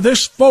for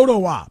this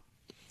photo op.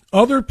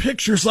 Other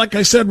pictures, like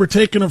I said, were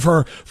taken of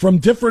her from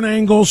different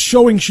angles,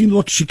 showing she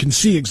can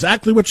see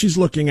exactly what she's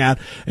looking at,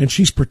 and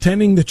she's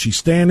pretending that she's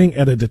standing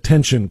at a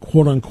detention,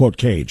 quote-unquote,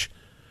 cage.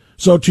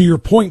 So to your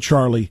point,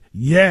 Charlie,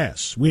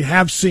 yes, we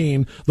have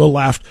seen the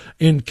left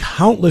in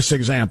countless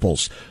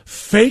examples,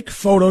 fake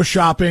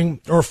photoshopping,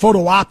 or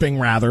photo-opping,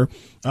 rather,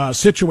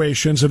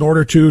 situations in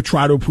order to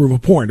try to prove a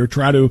point or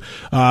try to,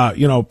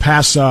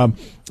 pass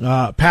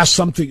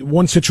something,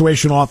 one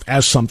situation off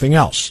as something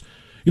else.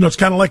 You know, it's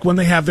kind of like when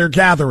they have their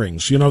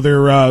gatherings,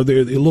 their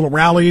little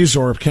rallies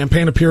or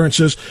campaign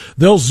appearances.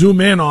 They'll zoom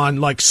in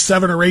on like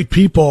 7 or 8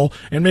 people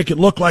and make it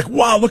look like,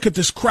 wow, look at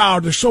this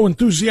crowd. They're so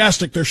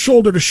enthusiastic. They're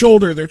shoulder to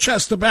shoulder. They're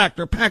chest to back.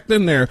 They're packed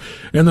in there.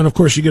 And then, of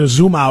course, you get a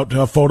zoom out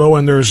photo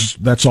and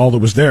that's all that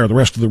was there. The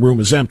rest of the room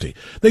is empty.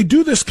 They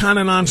do this kind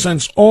of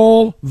nonsense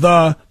all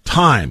the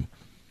time.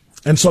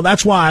 And so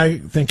that's why I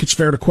think it's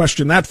fair to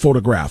question that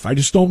photograph. I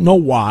just don't know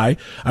why.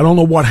 I don't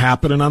know what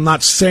happened, and I'm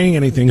not saying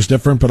anything's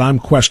different, but I'm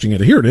questioning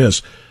it. Here it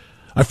is.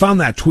 I found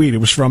that tweet. It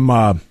was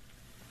from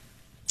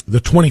the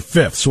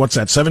 25th. So what's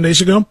that, 7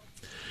 days ago?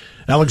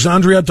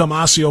 Alexandria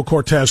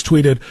Damasio-Cortez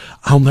tweeted,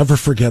 "I'll never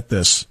forget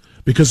this,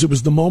 because it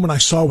was the moment I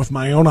saw with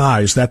my own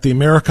eyes that the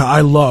America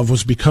I love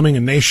was becoming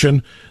a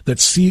nation that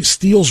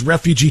steals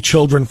refugee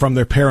children from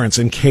their parents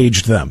and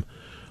caged them.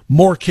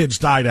 More kids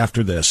died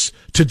after this.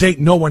 To date,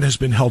 no one has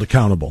been held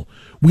accountable.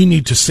 We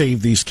need to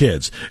save these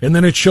kids." And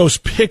then it shows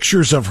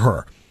pictures of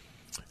her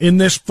in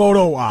this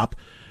photo op,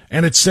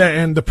 and it said,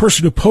 and the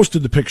person who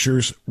posted the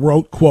pictures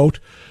wrote, quote,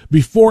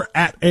 "Before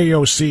at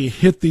AOC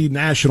hit the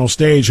national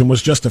stage and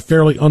was just a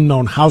fairly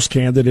unknown House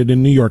candidate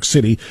in New York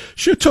City,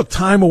 she took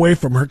time away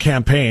from her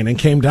campaign and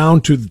came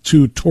down to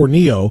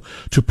Tornillo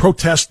to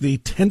protest the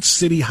tent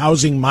city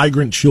housing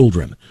migrant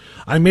children.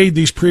 I made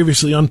these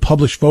previously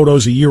unpublished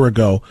photos a year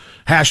ago.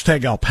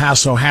 Hashtag El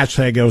Paso,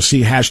 hashtag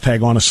OC,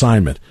 hashtag on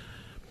assignment."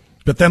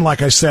 But then,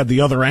 like I said,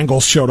 the other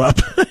angles showed up,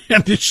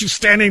 and she's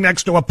standing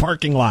next to a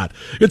parking lot.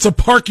 It's a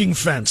parking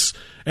fence,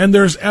 and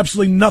there's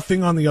absolutely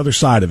nothing on the other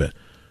side of it.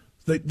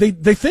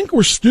 They think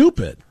we're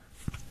stupid.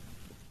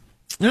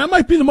 And that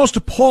might be the most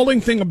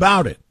appalling thing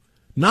about it.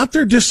 Not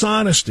their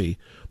dishonesty,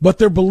 but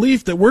their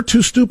belief that we're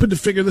too stupid to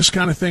figure this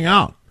kind of thing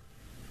out.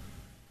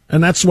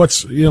 And that's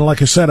what's,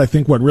 like I said, I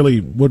think what really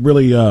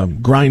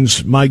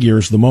grinds my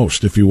gears the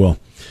most, if you will,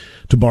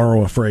 to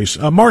borrow a phrase.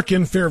 Mark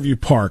in Fairview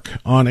Park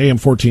on AM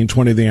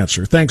 1420, The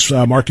Answer. Thanks,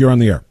 Mark. You're on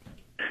the air.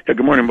 Yeah,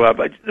 good morning,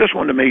 Bob. I just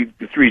wanted to make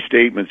 3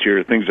 statements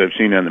here, things I've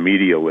seen on the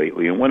media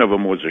lately, and one of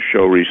them was a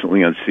show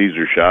recently on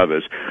Cesar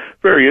Chavez.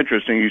 Very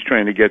interesting. He's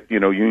trying to get,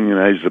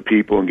 unionize the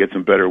people and get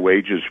some better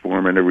wages for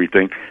them and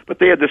everything. But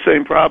they had the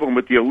same problem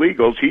with the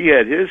illegals. He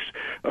had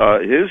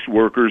his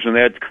workers and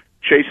that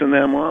chasing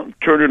them on,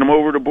 turning them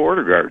over to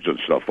border guards and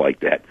stuff like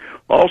that.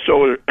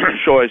 Also, a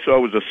show I saw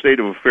was a state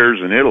of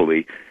affairs in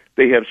Italy.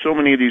 They have so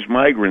many of these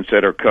migrants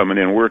that are coming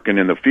in working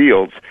in the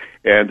fields,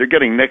 and they're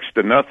getting next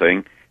to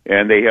nothing.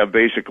 And they have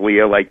basically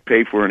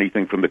pay for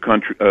anything from the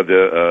country,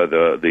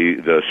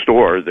 the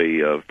store,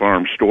 the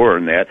farm store,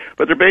 and that.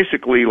 But they're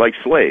basically like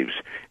slaves,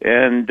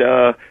 and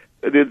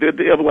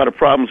they have a lot of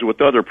problems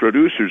with other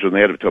producers, and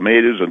they have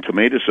tomatoes and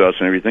tomato sauce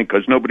and everything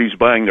because nobody's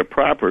buying their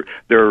products.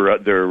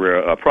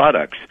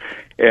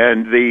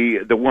 And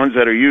the ones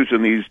that are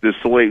using this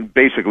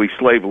basically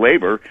slave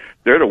labor,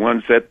 they're the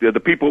ones that the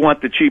people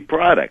want the cheap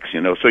products,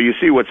 So you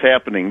see what's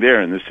happening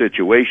there in this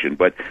situation.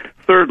 But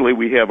thirdly,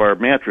 we have our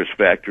mattress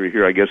factory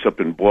here, I guess, up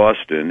in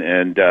Boston,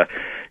 and how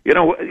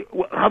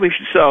we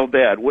should solve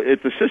that.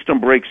 If the system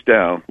breaks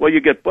down, well,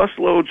 you get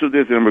busloads of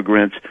these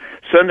immigrants,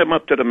 send them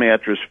up to the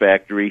mattress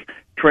factory,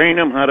 train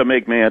them how to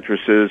make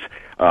mattresses,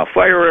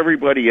 fire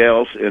everybody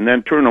else, and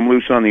then turn them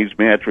loose on these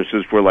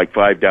mattresses for like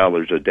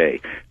 $5 a day.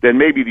 Then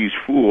maybe these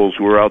fools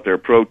who are out there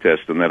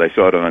protesting that I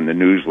saw it on the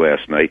news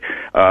last night,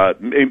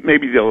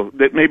 maybe they'll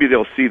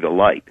see the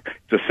light.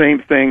 It's the same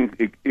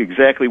thing,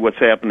 exactly what's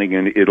happening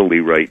in Italy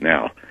right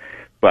now.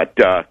 But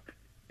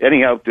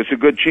anyhow, there's a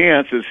good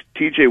chance, as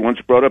TJ once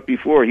brought up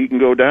before, he can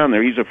go down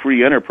there. He's a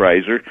free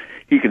enterpriser.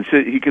 He can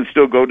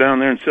still go down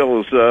there and sell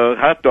his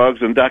hot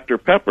dogs and Dr.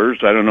 Peppers.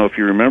 I don't know if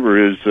you remember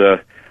his.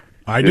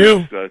 I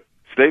do.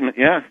 Statement.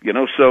 Yeah,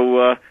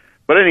 So,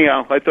 but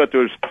anyhow, I thought there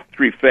was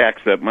 3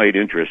 facts that might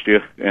interest you,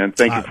 and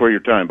thank you for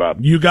your time, Bob.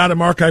 You got it,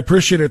 Mark. I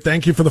appreciate it.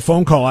 Thank you for the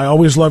phone call. I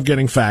always love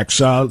getting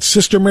facts.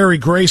 Sister Mary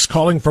Grace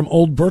calling from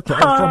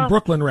from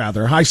Brooklyn,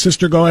 rather. Hi,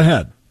 sister. Go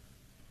ahead.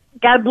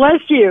 God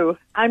bless you.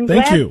 I'm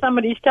Thank glad you.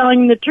 somebody's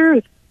telling the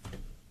truth.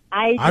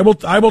 I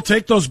will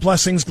take those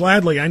blessings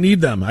gladly. I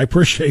need them. I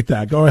appreciate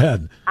that. Go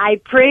ahead.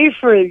 I pray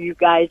for you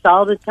guys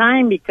all the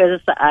time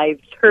because I've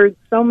heard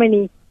so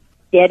many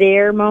dead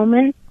air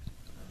moments,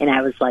 and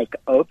I was like,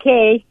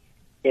 okay,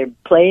 they're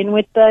playing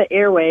with the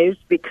airwaves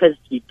because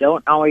you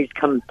don't always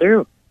come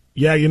through.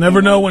 Yeah, you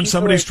never know when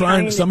somebody's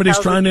trying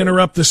to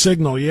interrupt the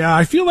signal. Yeah,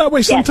 I feel that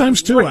way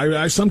sometimes too.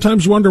 I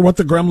sometimes wonder what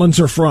the gremlins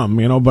are from,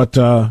 but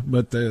I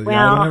don't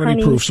have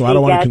any proof, so I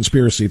don't want a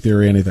conspiracy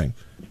theory or anything.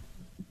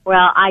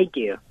 Well, I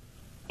do.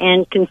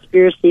 And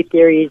conspiracy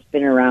theory has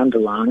been around a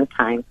long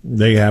time.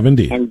 They have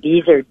indeed. And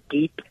these are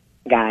deep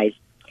guys.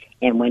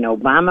 And when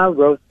Obama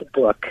wrote the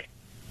book,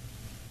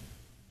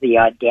 The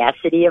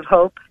Audacity of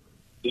Hope,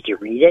 did you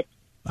read it?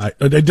 I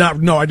did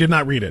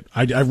not read it.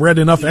 I've read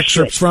enough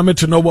excerpts from it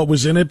to know what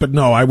was in it, but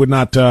no, I would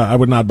not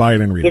buy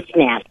it and read it. It's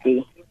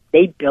nasty.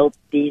 They built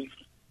these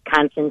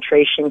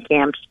concentration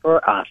camps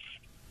for us.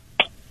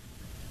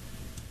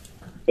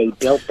 They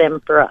built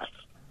them for us.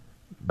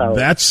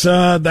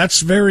 So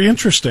that's very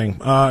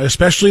interesting,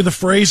 especially the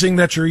phrasing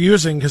that you're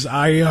using, because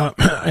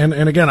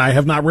and again, I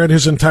have not read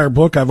his entire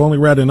book. I've only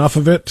read enough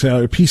of it,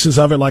 pieces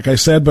of it, like I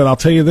said, but I'll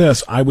tell you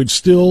this, I would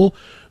still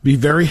be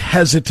very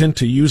hesitant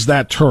to use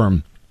that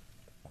term.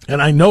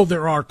 And I know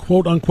there are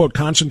quote-unquote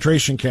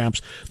concentration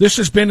camps. This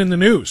has been in the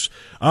news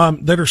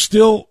that are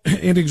still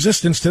in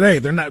existence today.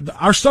 They're not.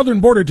 Our southern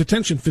border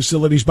detention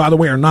facilities, by the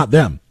way, are not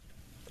them.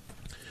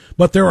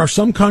 But there are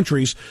some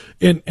countries,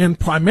 and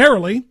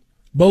primarily,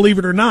 believe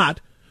it or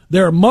not,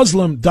 There are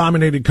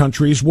Muslim-dominated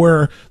countries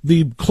where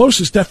the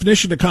closest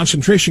definition to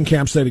concentration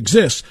camps that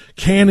exists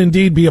can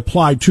indeed be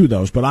applied to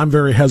those. But I'm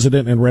very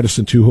hesitant and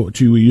reticent to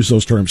use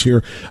those terms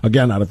here,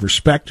 again, out of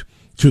respect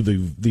to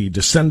the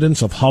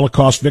descendants of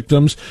Holocaust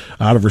victims,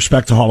 out of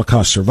respect to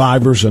Holocaust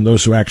survivors, and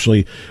those who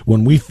actually,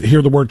 when we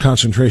hear the word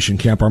concentration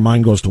camp, our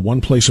mind goes to one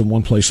place and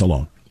one place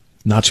alone.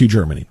 Nazi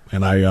Germany,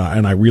 and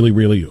I really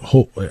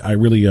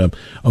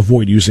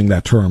avoid using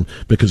that term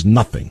because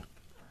nothing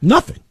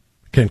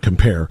can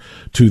compare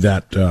to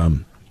that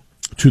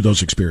to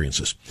those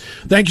experiences.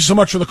 Thank you so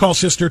much for the call,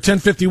 sister.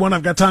 10:51.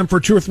 I've got time for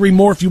 2 or 3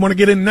 more if you want to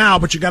get in now,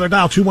 but you got to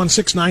dial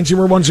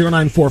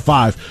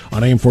 216-901-0945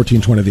 on AM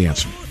 1420. The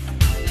Answer.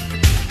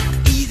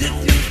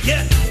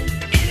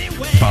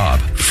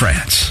 Bob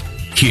France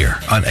here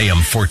on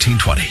AM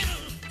 1420.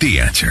 The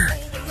Answer.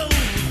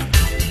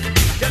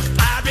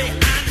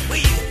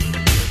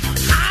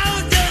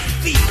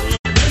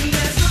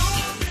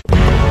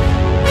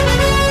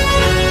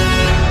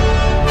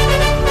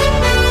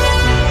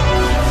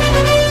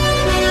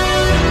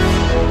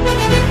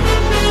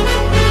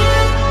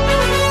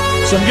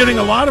 So I'm getting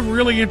a lot of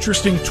really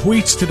interesting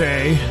tweets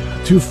today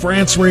to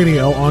France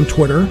Radio on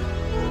Twitter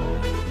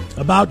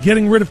about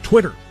getting rid of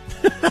Twitter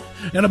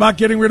and about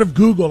getting rid of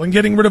Google and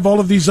getting rid of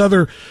all of these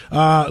other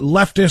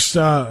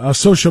leftist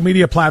social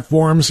media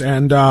platforms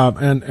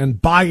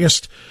and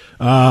biased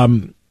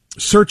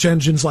search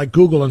engines like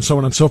Google and so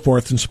on and so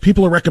forth. And so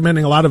people are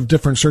recommending a lot of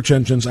different search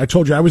engines. I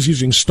told you I was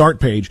using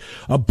StartPage.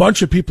 A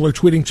bunch of people are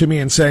tweeting to me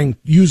and saying,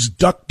 use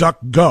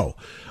DuckDuckGo.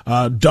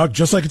 Duck,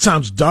 just like it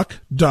sounds,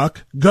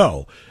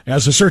 DuckDuckGo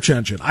as a search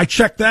engine. I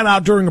checked that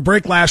out during a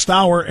break last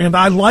hour, and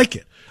I like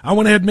it. I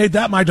went ahead and made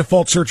that my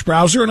default search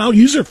browser, and I'll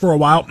use it for a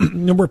while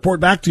and report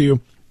back to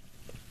you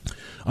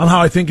on how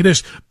I think it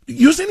is.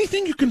 Use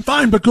anything you can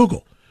find but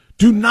Google.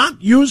 Do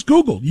not use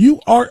Google.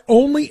 You are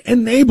only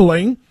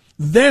enabling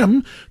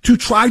them to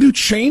try to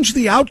change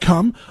the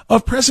outcome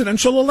of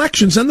presidential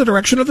elections and the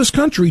direction of this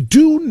country.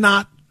 Do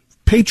not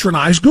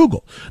patronize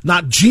Google.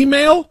 Not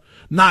Gmail,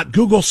 not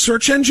Google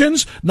search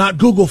engines, not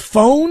Google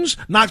phones,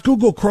 not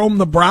Google Chrome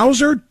the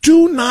browser.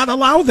 Do not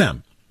allow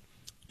them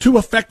to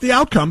affect the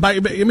outcome.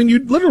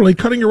 You're literally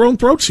cutting your own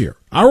throats here.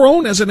 Our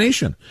own as a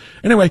nation.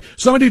 Anyway,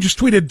 somebody just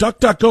tweeted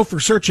DuckDuckGo for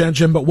search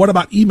engine, but what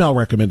about email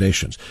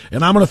recommendations?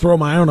 And I'm going to throw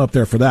my own up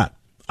there for that.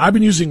 I've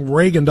been using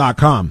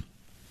Reagan.com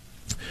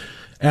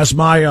as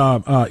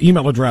my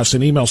email address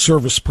and email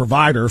service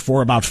provider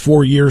for about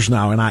 4 years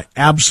now, and I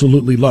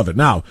absolutely love it.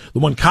 Now, the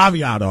one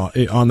caveat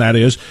on that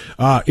is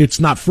it's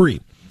not free,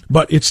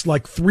 but it's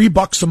like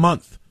 $3 a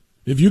month.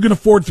 If you can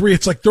afford 3,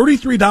 it's like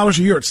 $33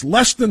 a year. It's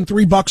less than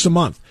 $3 a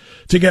month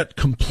to get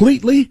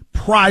completely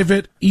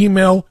private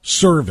email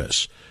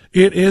service.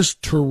 It is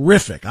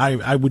terrific.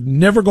 I would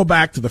never go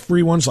back to the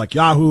free ones like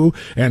Yahoo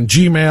and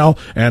Gmail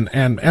and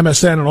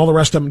MSN and all the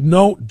rest of them.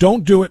 No,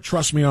 don't do it.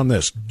 Trust me on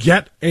this.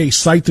 Get a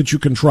site that you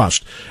can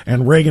trust.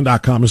 And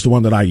Reagan.com is the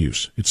one that I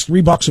use. It's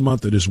 $3 a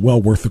month. It is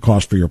well worth the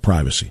cost for your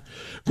privacy.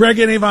 Greg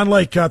in Avon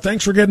Lake,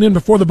 thanks for getting in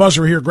before the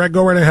buzzer here. Greg,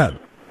 go right ahead.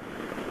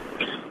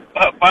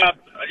 Bob, I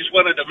just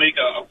wanted to make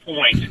a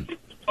point.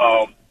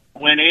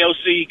 When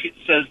AOC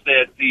says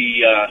that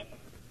the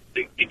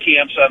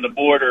camps on the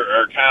border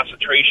are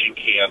concentration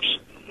camps,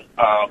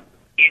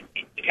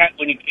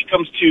 when it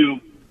comes to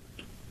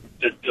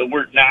the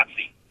word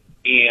Nazi,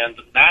 and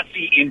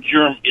Nazi in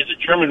German is a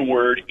German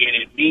word, and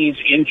it means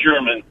in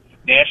German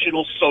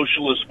National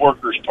Socialist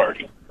Workers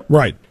Party.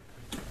 Right.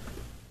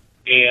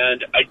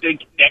 And I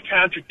think that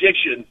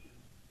contradiction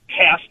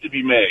has to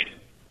be made,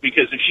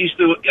 because if she's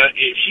the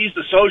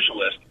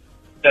socialist,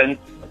 then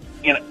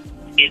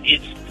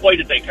it's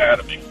quite a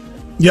dichotomy.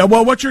 Yeah,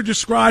 well, what you're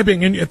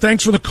describing, and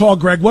thanks for the call,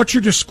 Greg, what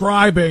you're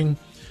describing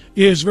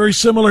is very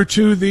similar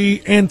to the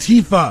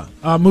Antifa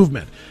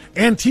movement.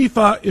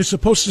 Antifa is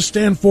supposed to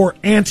stand for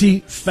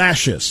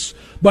anti-fascists,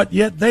 but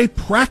yet they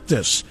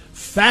practice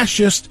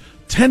fascist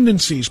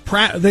tendencies.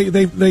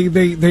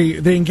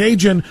 They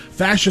engage in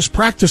fascist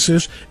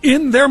practices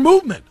in their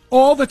movement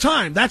all the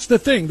time. That's the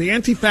thing. The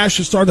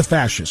anti-fascists are the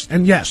fascists.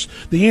 And yes,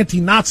 the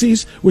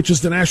anti-Nazis, which is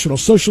the National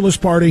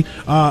Socialist Party,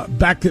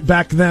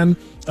 back then,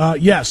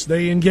 yes,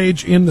 they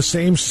engage in the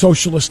same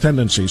socialist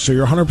tendencies. So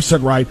you're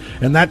 100% right.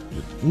 And that, I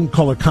wouldn't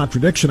call it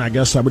contradiction, I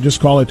guess. I would just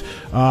call it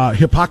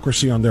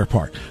hypocrisy on their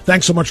part.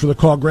 Thanks so much for the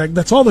call, Greg.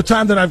 That's all the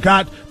time that I've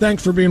got.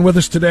 Thanks for being with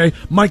us today.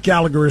 Mike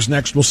Gallagher is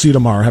next. We'll see you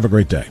tomorrow. Have a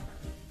great day.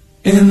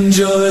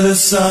 Enjoy the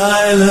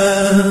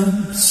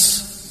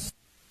silence.